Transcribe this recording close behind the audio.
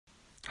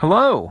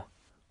Hello.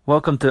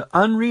 Welcome to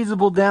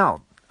Unreasonable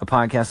Doubt, a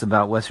podcast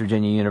about West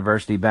Virginia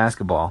University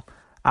basketball.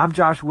 I'm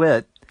Josh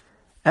Witt.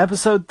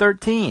 Episode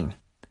 13,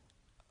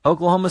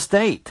 Oklahoma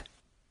State.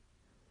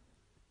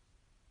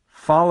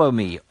 Follow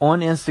me on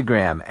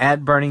Instagram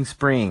at Burning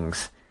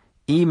Springs.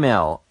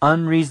 Email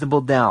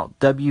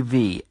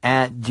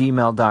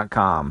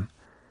unreasonabledoubtwv@gmail.com.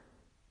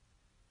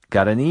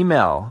 Got an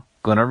email.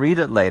 Gonna read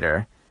it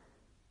later.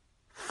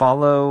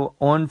 Follow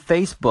on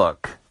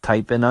Facebook.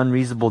 Type in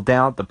Unreasonable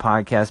Doubt. The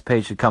podcast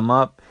page should come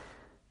up.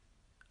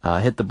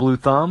 Hit the blue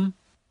thumb,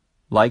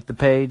 like the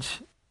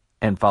page,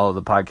 and follow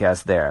the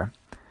podcast there.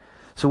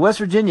 So West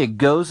Virginia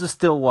goes to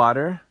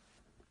Stillwater.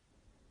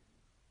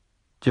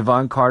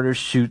 Javon Carter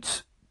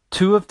shoots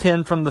 2 of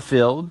 10 from the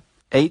field,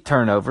 8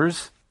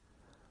 turnovers.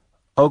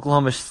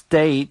 Oklahoma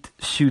State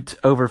shoots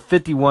over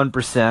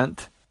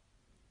 51%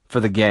 for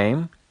the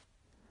game.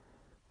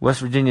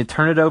 West Virginia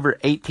turned it over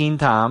 18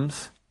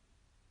 times.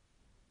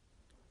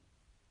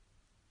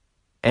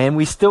 And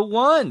we still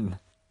won.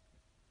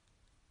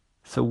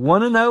 So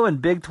 1-0 in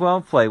Big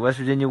 12 play. West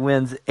Virginia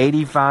wins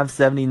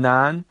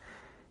 85-79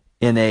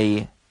 in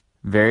a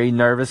very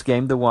nervous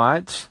game to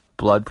watch.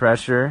 Blood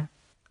pressure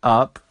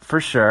up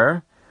for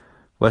sure.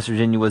 West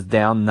Virginia was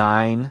down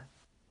 9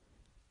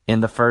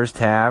 in the first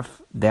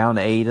half, down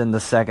 8 in the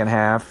second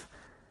half.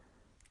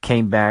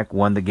 Came back,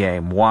 won the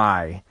game.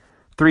 Why?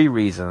 3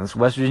 reasons.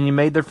 West Virginia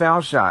made their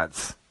foul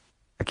shots.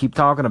 I keep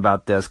talking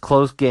about this.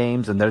 Close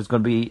games, and there's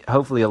going to be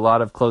hopefully a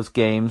lot of close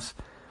games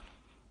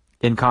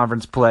in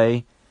conference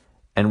play.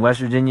 And West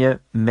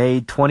Virginia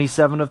made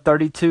 27 of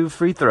 32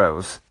 free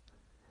throws.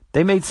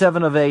 They made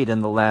 7 of 8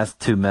 in the last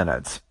 2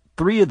 minutes.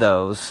 3 of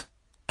those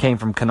came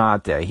from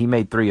Konate. He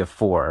made 3 of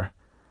 4.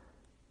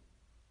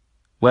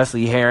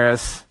 Wesley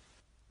Harris,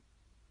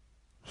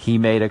 he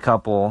made a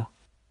couple.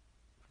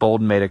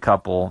 Bolden made a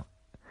couple.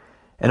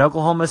 And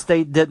Oklahoma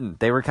State didn't.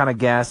 They were kind of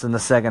gassed in the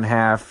second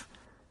half.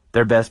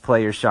 Their best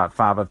player shot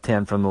 5 of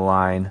 10 from the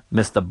line,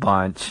 missed a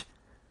bunch.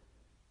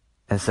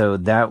 And so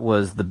that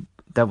was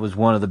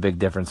one of the big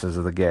differences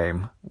of the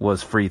game,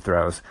 was free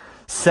throws.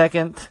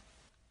 Second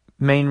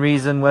main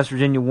reason West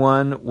Virginia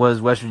won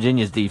was West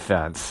Virginia's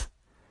defense.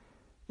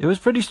 It was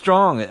pretty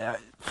strong.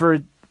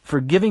 For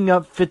giving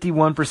up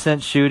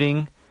 51%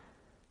 shooting,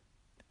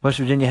 West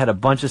Virginia had a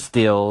bunch of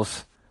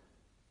steals,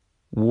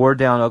 wore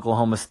down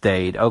Oklahoma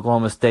State.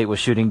 Oklahoma State was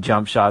shooting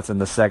jump shots in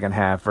the second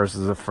half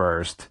versus the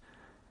first.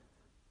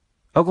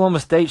 Oklahoma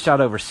State shot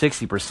over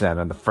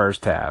 60% in the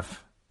first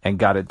half and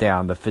got it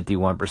down to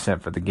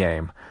 51% for the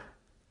game.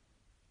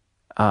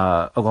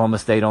 Oklahoma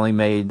State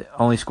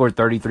only scored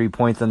 33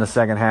 points in the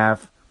second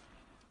half.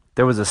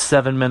 There was a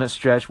 7-minute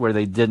stretch where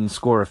they didn't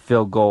score a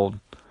field goal.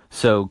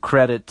 So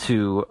credit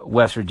to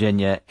West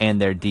Virginia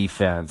and their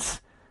defense,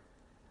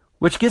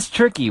 which gets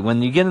tricky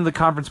when you get into the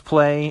conference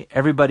play.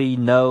 Everybody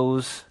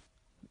knows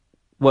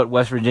what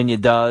West Virginia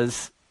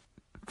does.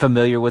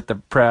 Familiar with the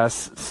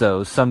press,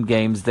 so some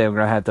games they're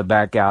going to have to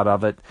back out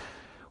of it.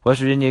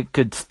 West Virginia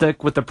could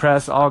stick with the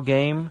press all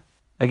game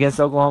against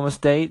Oklahoma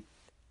State,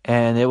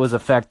 and it was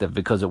effective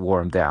because it wore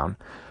them down.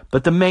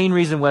 But the main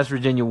reason West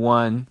Virginia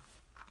won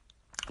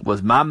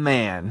was my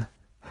man,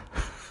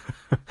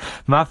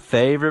 my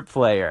favorite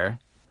player.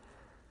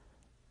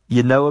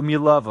 You know him, you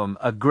love him.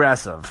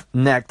 Aggressive,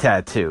 neck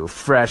tattoo,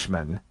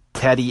 freshman,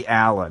 Teddy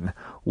Allen.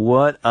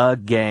 What a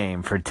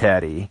game for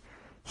Teddy.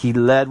 He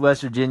led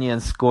West Virginia in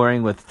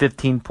scoring with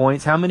 15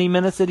 points. How many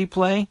minutes did he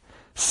play?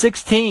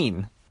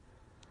 16.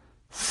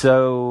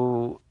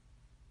 So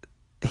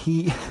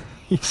he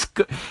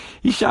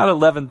shot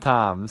 11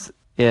 times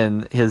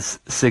in his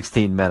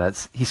 16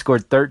 minutes. He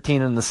scored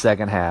 13 in the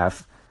second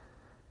half.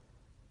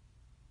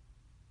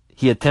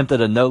 He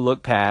attempted a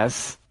no-look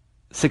pass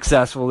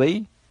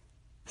successfully.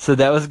 So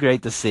that was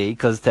great to see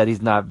because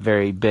Teddy's not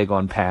very big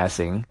on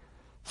passing.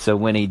 So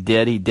when he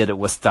did it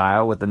with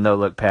style with the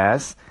no-look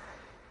pass.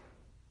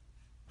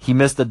 He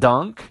missed a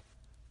dunk,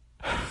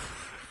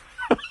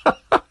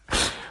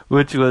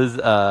 which is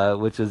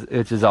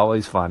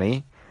always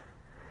funny.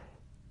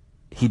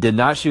 He did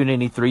not shoot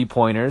any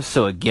 3-pointers.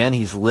 So again,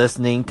 he's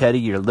listening. Teddy,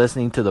 you're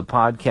listening to the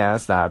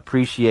podcast. I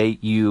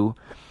appreciate you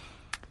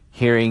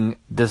hearing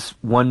this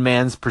one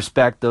man's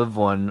perspective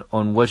on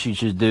what you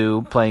should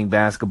do playing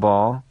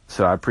basketball.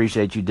 So I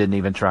appreciate you didn't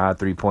even try a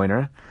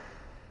 3-pointer.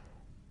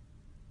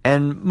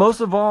 And most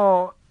of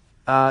all,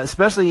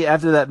 especially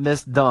after that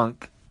missed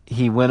dunk,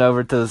 he went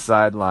over to the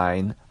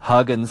sideline.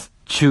 Huggins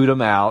chewed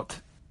him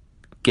out,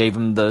 gave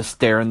him the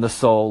stare in the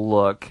soul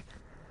look.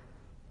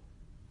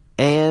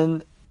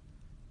 And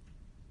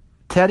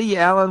Teddy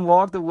Allen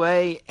walked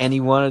away, and he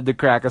wanted to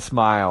crack a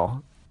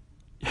smile.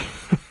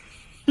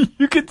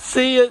 You could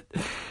see it.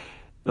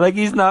 Like,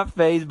 he's not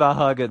fazed by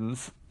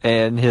Huggins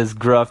and his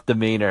gruff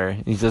demeanor.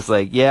 He's just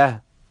like, yeah,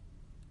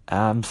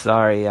 I'm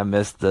sorry I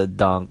missed the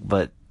dunk,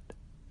 but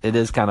it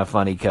is kind of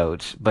funny,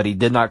 coach. But he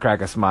did not crack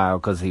a smile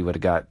because he would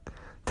have got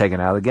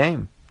taken out of the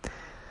game.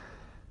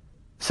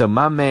 So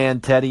my man,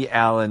 Teddy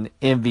Allen,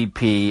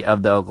 MVP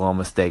of the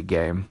Oklahoma State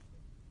game.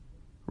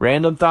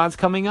 Random thoughts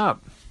coming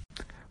up.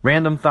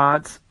 Random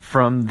thoughts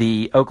from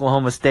the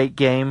Oklahoma State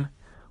game.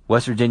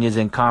 West Virginia's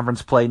in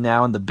conference play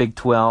now in the Big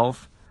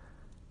 12.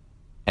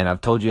 And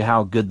I've told you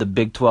how good the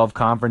Big 12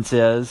 conference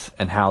is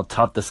and how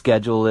tough the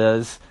schedule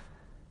is.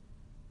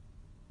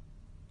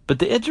 But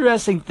the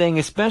interesting thing,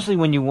 especially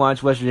when you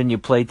watch West Virginia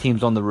play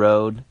teams on the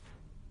road,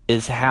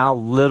 is how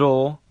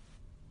little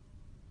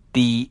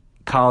the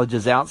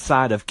colleges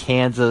outside of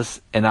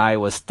Kansas and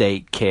Iowa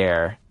State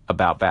care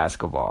about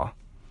basketball.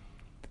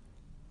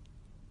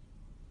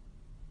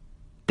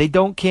 They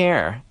don't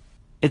care.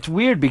 It's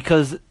weird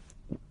because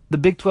the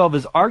Big 12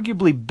 is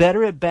arguably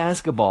better at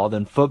basketball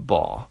than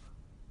football.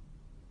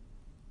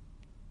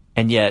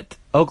 And yet,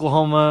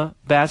 Oklahoma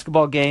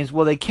basketball games,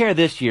 well, they care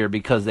this year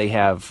because they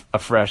have a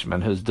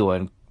freshman who's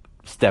doing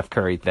Steph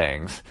Curry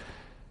things.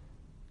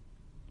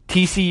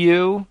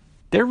 TCU,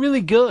 they're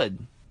really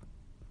good.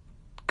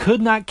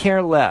 Could not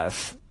care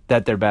less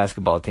that their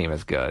basketball team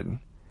is good.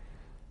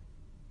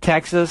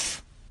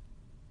 Texas,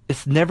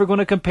 it's never going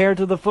to compare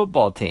to the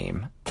football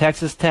team.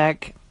 Texas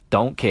Tech,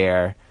 don't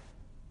care.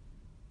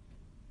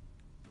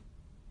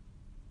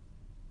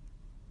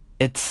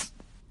 It's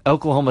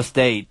Oklahoma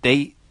State.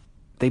 They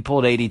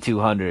pulled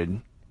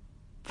 8,200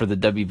 for the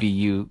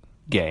WVU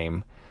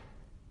game.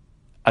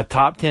 A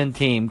top 10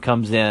 team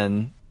comes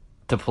in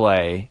to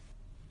play,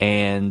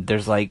 and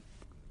there's like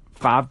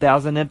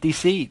 5,000 empty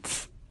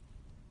seats.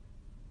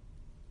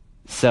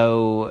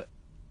 So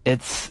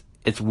it's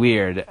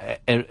weird,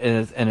 and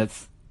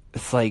it's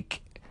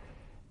like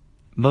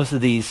most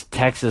of these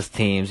Texas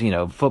teams,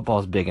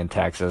 football's big in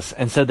Texas,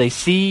 and so they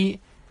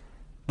see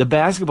the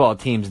basketball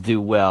teams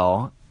do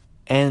well,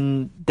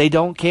 and they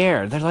don't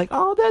care. They're like,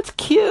 oh, that's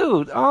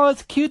cute. Oh,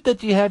 it's cute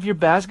that you have your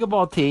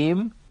basketball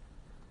team.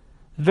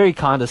 Very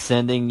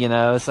condescending,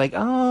 It's like,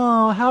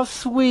 oh, how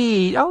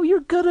sweet. Oh,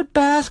 you're good at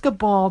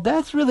basketball.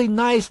 That's really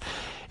nice.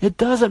 It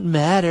doesn't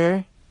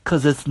matter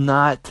because it's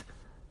not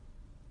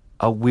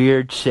a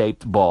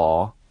weird-shaped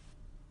ball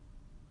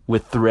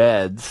with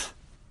threads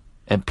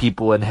and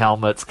people in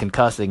helmets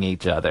concussing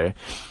each other.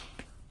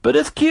 But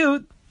it's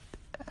cute.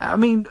 I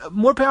mean,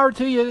 more power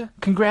to you.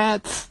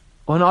 Congrats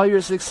on all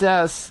your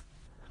success.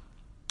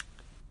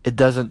 It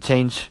doesn't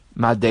change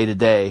my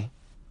day-to-day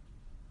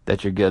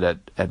that you're good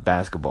at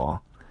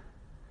basketball.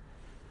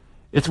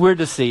 It's weird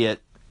to see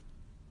it.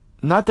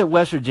 Not that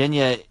West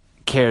Virginia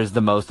cares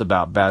the most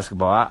about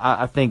basketball.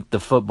 I think the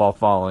football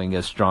following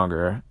is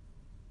stronger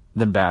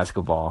than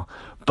basketball.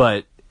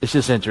 But it's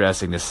just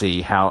interesting to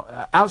see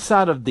how,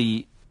 outside of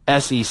the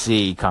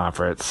SEC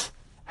conference,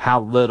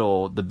 how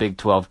little the Big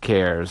 12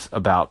 cares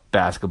about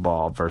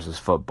basketball versus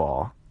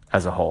football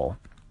as a whole.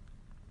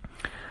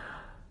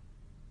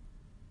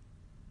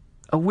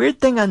 A weird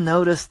thing I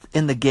noticed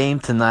in the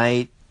game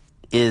tonight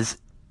is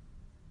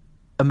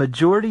a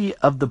majority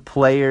of the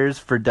players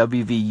for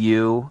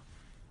WVU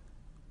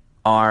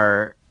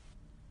are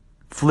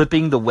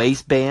flipping the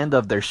waistband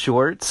of their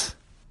shorts,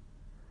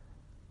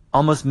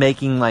 almost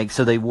making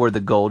so they wore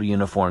the gold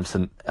uniforms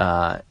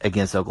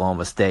against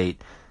Oklahoma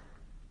State.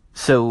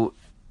 So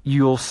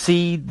you'll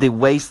see the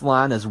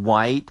waistline is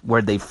white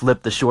where they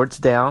flip the shorts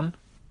down.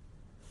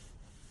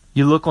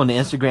 You look on the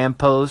Instagram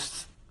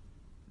posts,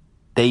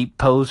 they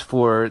pose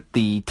for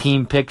the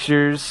team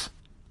pictures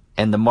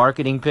and the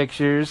marketing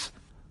pictures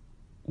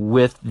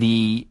with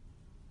the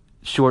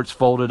shorts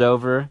folded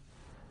over.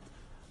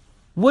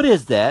 What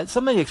is that?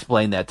 Somebody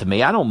explain that to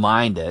me. I don't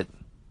mind it.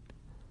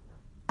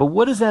 But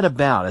what is that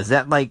about? Is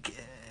that what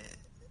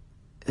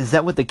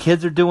the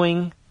kids are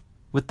doing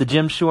with the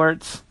gym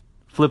shorts?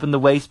 Flipping the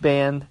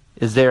waistband?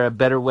 Is there a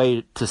better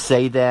way to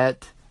say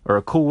that? Or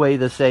a cool way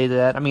to say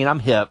that? I mean, I'm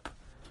hip.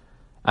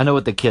 I know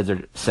what the kids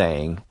are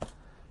saying.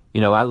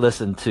 I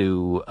listen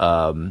to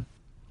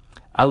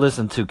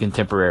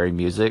contemporary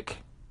music.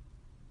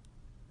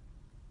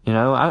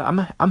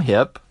 I'm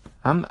hip.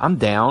 I'm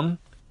down.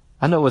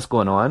 I know what's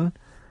going on.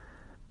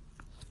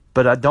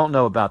 But I don't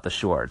know about the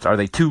shorts. Are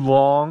they too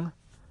long?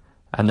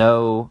 I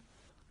know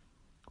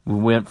we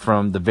went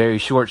from the very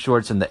short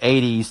shorts in the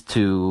 80s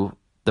to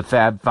the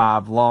Fab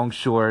Five long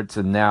shorts,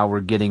 and now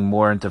we're getting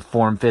more into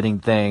form-fitting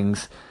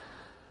things.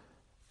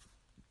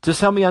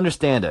 Just help me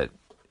understand it.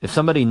 If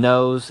somebody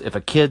knows, if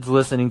a kid's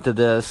listening to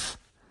this,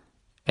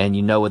 and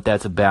you know what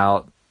that's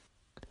about,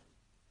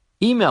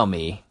 email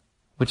me,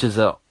 which is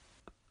a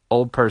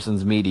old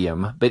person's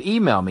medium, but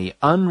email me,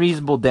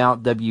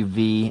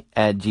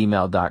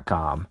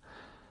 unreasonabledoubtwv@gmail.com.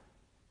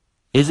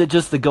 Is it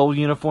just the gold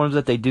uniforms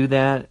that they do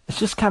that? It's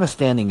just kind of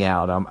standing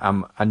out.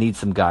 I need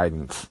some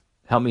guidance.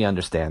 Help me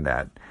understand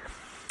that.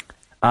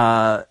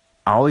 I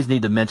always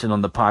need to mention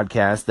on the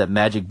podcast that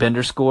Magic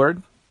Bender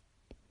scored.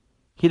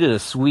 He did a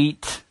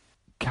sweet,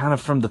 kind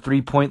of from the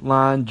three-point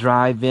line,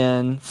 drive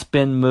in,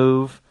 spin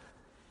move,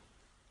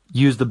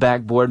 used the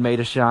backboard,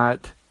 made a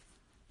shot.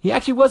 He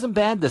actually wasn't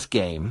bad this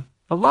game.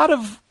 A lot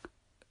of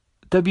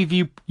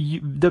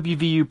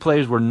WVU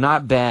players were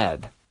not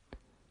bad.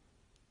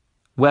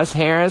 Wes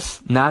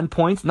Harris, 9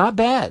 points, not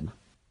bad.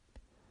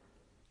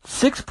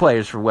 6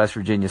 players for West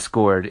Virginia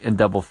scored in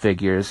double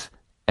figures,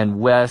 and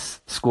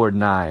Wes scored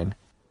 9.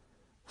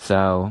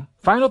 So,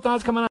 final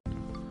thoughts coming up.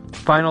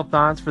 Final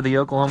thoughts for the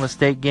Oklahoma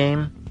State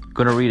game.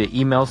 Going to read an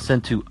email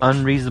sent to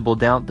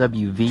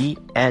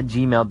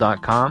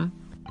unreasonabledoubtwv@gmail.com.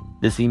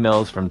 This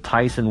email is from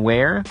Tyson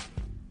Ware.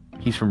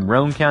 He's from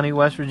Roane County,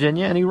 West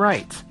Virginia, and he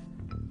writes,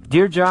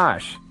 Dear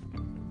Josh,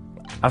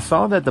 I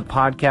saw that the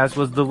podcast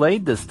was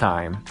delayed this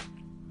time.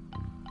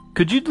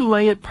 Could you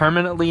delay it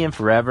permanently and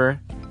forever?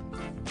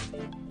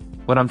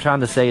 What I'm trying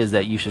to say is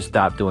that you should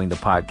stop doing the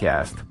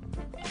podcast.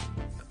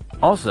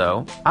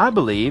 Also, I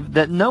believe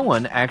that no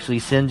one actually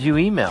sends you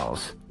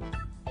emails.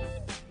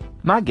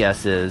 My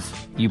guess is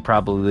you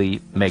probably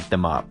make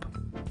them up.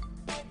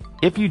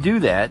 If you do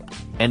that,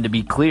 and to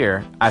be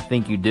clear, I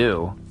think you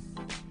do,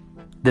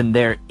 then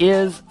there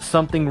is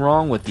something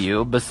wrong with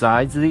you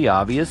besides the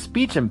obvious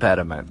speech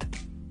impediment.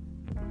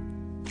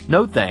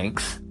 No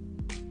thanks,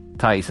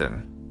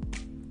 Tyson.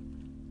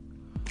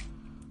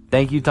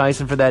 Thank you,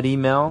 Tyson, for that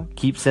email.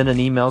 Keep sending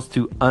emails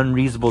to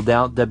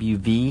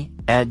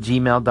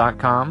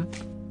unreasonabledoubtwv@gmail.com.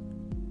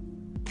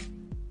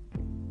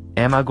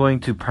 Am I going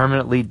to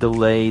permanently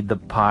delay the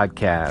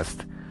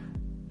podcast?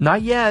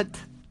 Not yet.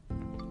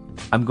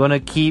 I'm going to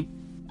keep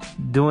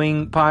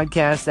doing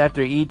podcasts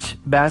after each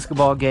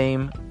basketball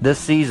game this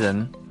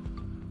season.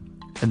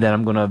 And then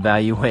I'm going to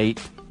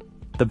evaluate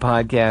the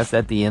podcast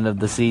at the end of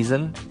the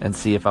season and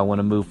see if I want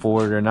to move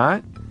forward or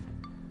not.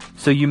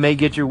 So you may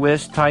get your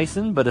wish,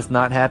 Tyson, but it's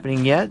not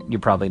happening yet. You're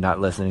probably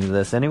not listening to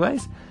this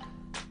anyways.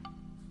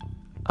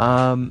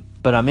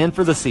 But I'm in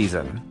for the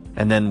season,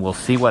 and then we'll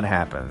see what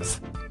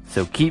happens.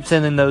 So keep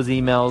sending those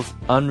emails,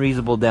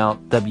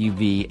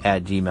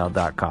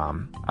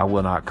 unreasonabledoubtwv@gmail.com. I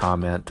will not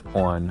comment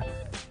on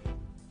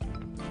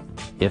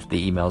if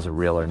the emails are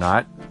real or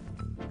not.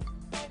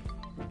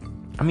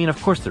 I mean,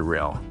 of course they're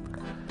real.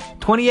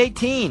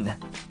 2018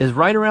 is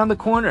right around the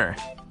corner.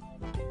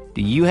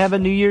 Do you have a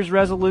New Year's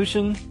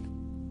resolution?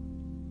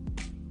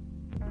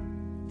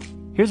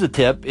 Here's a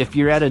tip. If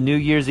you're at a New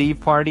Year's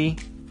Eve party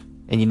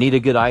and you need a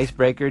good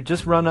icebreaker,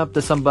 just run up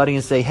to somebody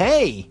and say,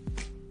 hey,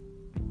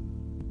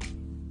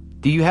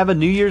 do you have a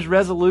New Year's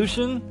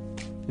resolution?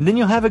 And then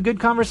you'll have a good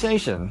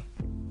conversation.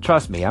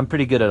 Trust me, I'm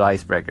pretty good at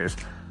icebreakers.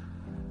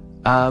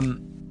 I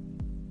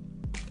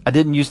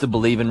didn't used to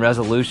believe in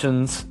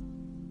resolutions,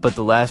 but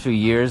the last few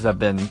years I've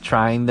been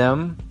trying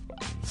them,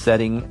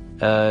 setting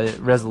a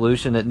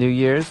resolution at New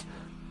Year's.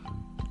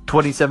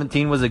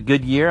 2017 was a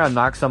good year. I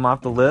knocked some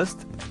off the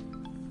list.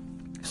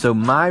 So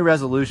my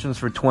resolutions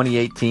for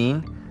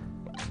 2018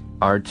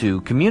 are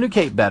to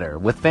communicate better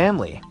with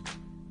family,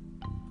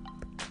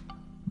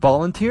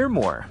 volunteer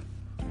more,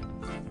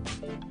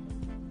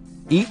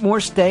 eat more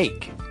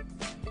steak.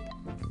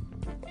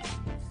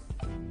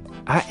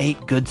 I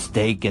ate good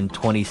steak in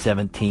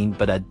 2017,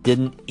 but I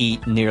didn't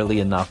eat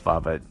nearly enough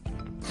of it.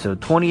 So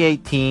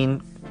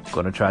 2018,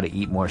 going to try to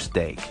eat more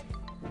steak.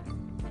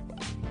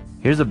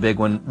 Here's a big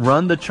one.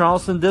 Run the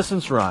Charleston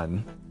Distance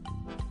Run.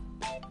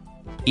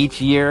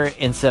 Each year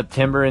in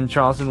September in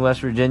Charleston,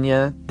 West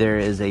Virginia, there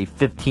is a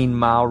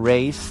 15-mile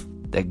race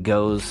that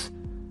goes,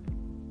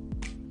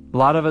 a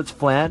lot of it's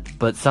flat,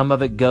 but some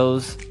of it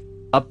goes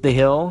up the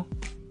hill,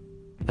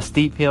 a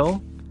steep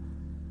hill.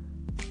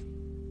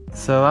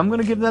 So I'm going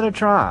to give that a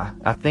try.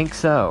 I think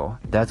so.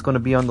 That's going to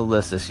be on the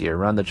list this year,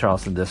 run the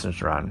Charleston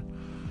Distance Run.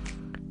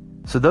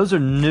 So those are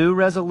new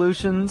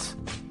resolutions.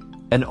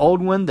 An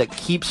old one that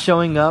keeps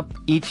showing up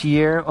each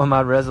year on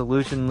my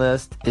resolution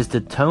list is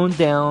to tone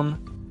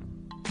down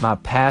my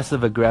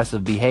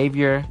passive-aggressive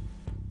behavior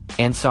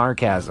and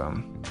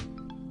sarcasm.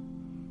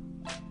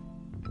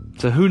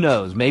 So who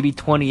knows? Maybe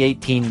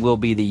 2018 will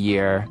be the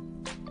year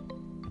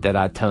that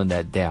I tone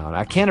that down.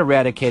 I can't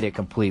eradicate it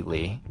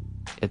completely.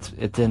 It's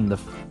in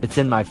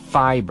my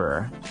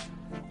fiber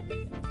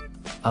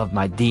of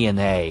my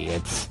DNA.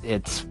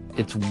 It's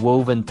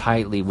woven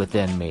tightly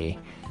within me.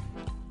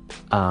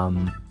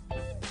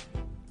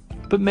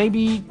 But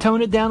maybe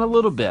tone it down a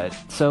little bit.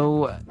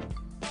 So,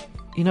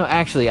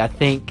 actually, I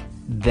think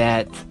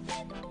that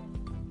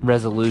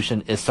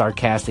resolution is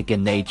sarcastic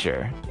in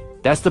nature.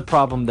 That's the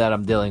problem that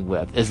I'm dealing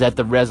with, is that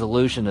the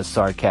resolution is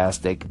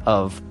sarcastic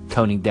of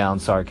toning down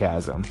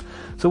sarcasm.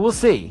 So we'll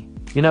see.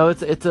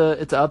 It's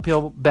an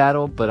uphill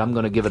battle, but I'm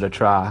going to give it a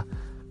try.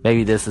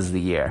 Maybe this is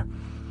the year.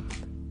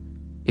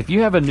 If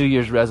you have a New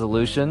Year's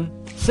resolution,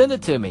 send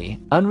it to me.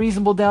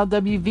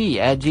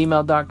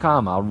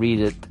 unreasonabledoubtwv@gmail.com. I'll read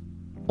it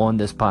on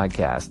this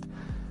podcast.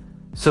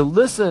 So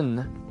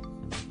listen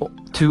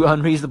to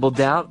Unreasonable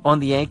Doubt on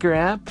the Anchor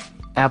app,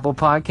 Apple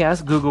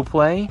Podcasts, Google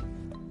Play.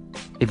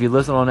 If you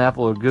listen on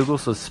Apple or Google,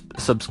 so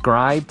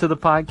subscribe to the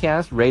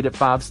podcast, rate it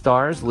 5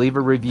 stars, leave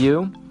a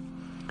review.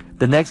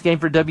 The next game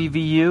for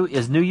WVU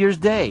is New Year's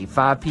Day,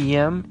 5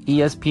 p.m.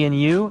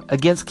 ESPNU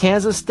against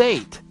Kansas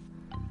State.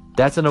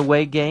 That's an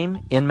away game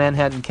in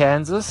Manhattan,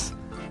 Kansas.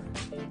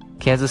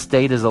 Kansas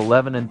State is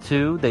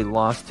 11-2. They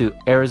lost to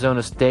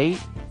Arizona State,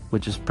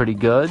 which is pretty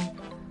good.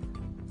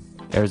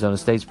 Arizona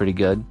State's pretty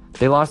good.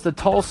 They lost to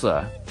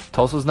Tulsa.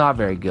 Tulsa's not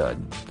very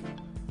good.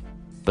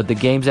 But the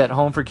game's at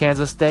home for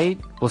Kansas State.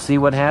 We'll see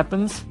what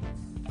happens.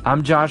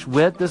 I'm Josh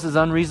Witt. This is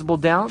Unreasonable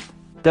Doubt.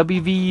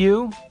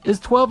 WVU is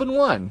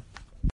 12-1.